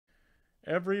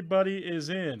Everybody is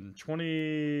in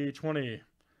 2020.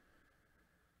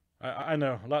 I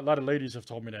know. A lot of ladies have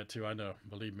told me that too. I know.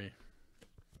 Believe me.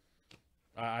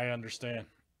 I understand.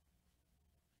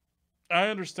 I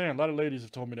understand. A lot of ladies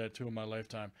have told me that too in my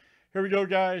lifetime. Here we go,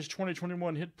 guys.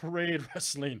 2021 Hit Parade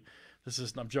Wrestling. This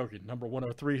is, I'm joking, number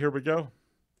 103. Here we go.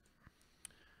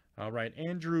 All right.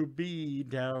 Andrew B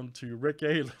down to Rick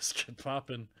A. Let's get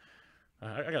popping.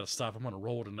 I got to stop. I'm on a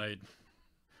roll tonight.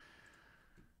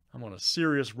 I'm on a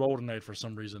serious roll tonight for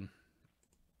some reason.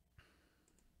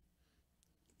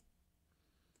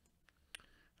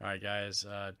 All right, guys.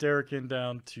 Derek in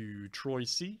down to Troy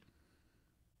C.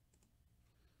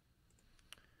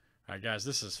 All right, guys.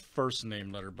 This is first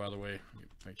name letter, by the way.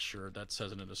 Make sure that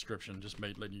says in the description. Just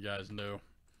letting you guys know.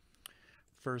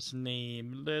 First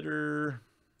name letter.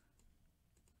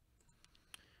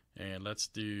 And let's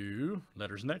do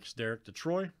letters next. Derek to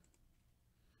Troy.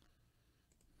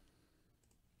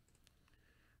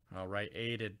 All right,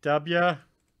 A to W.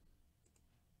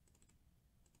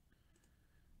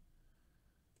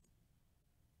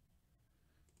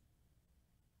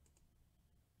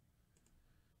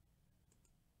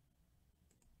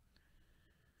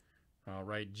 All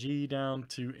right, G down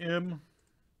to M.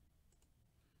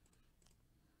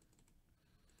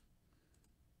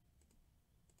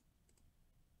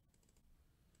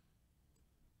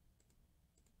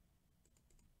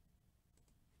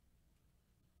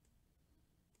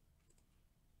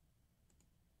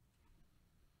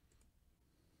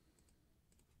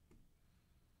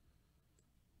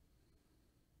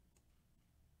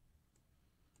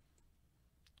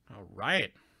 All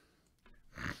right.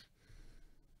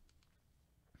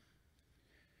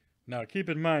 Now, keep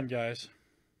in mind, guys.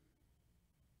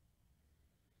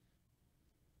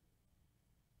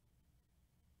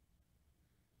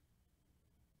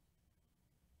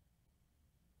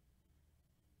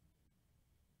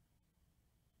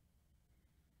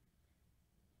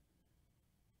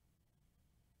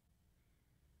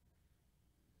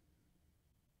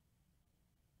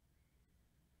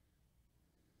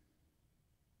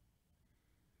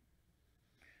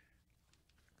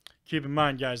 Keep in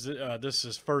mind, guys, this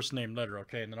is first name letter,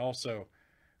 okay? And then also,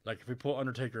 like, if we pull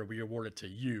Undertaker, we award it to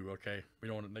you, okay? We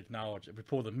don't want to acknowledge. If we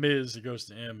pull the Miz, it goes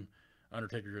to M.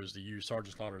 Undertaker goes to you.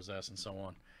 Sergeant Slaughter's S, and so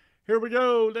on. Here we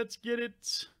go. Let's get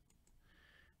it.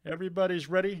 Everybody's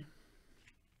ready.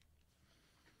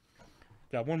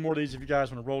 Got one more of these if you guys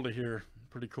want to roll it here.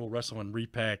 Pretty cool wrestling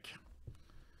repack.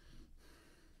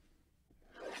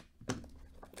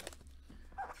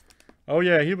 Oh,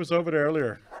 yeah, he was over there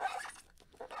earlier.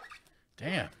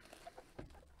 Damn.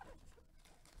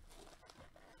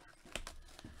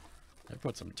 I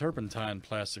put some turpentine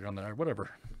plastic on there.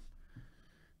 Whatever.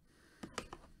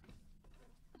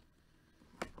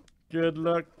 Good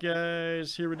luck,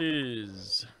 guys. Here it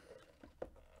is.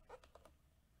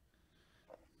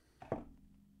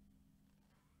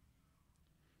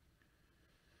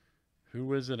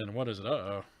 Who is it and what is it?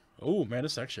 Uh-oh. Oh, man,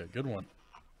 this is actually a good one.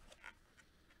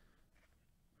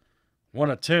 1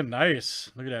 of 10.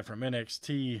 Nice. Look at that from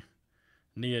NXT.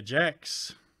 Nia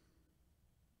Jax.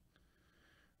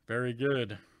 Very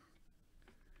good.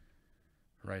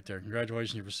 Right there.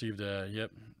 Congratulations. You've received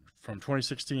yep, from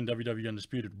 2016 WWE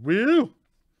Undisputed. Woo!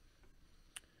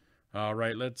 All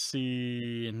right, let's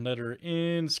see. Letter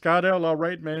N. Scott L. All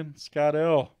right, man. Scott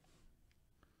L.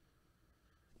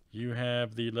 You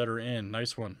have the letter N.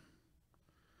 Nice one.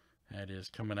 That is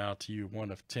coming out to you.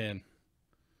 1 of 10.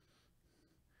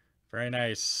 Very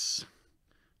nice.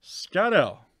 Scott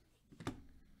L.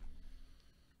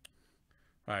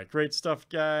 All right, great stuff,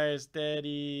 guys.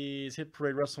 Daddy's Hit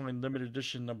Parade Wrestling Limited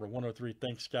Edition number 103.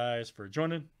 Thanks, guys, for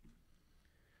joining.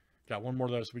 Got one more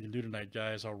of those we can do tonight,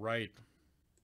 guys. All right.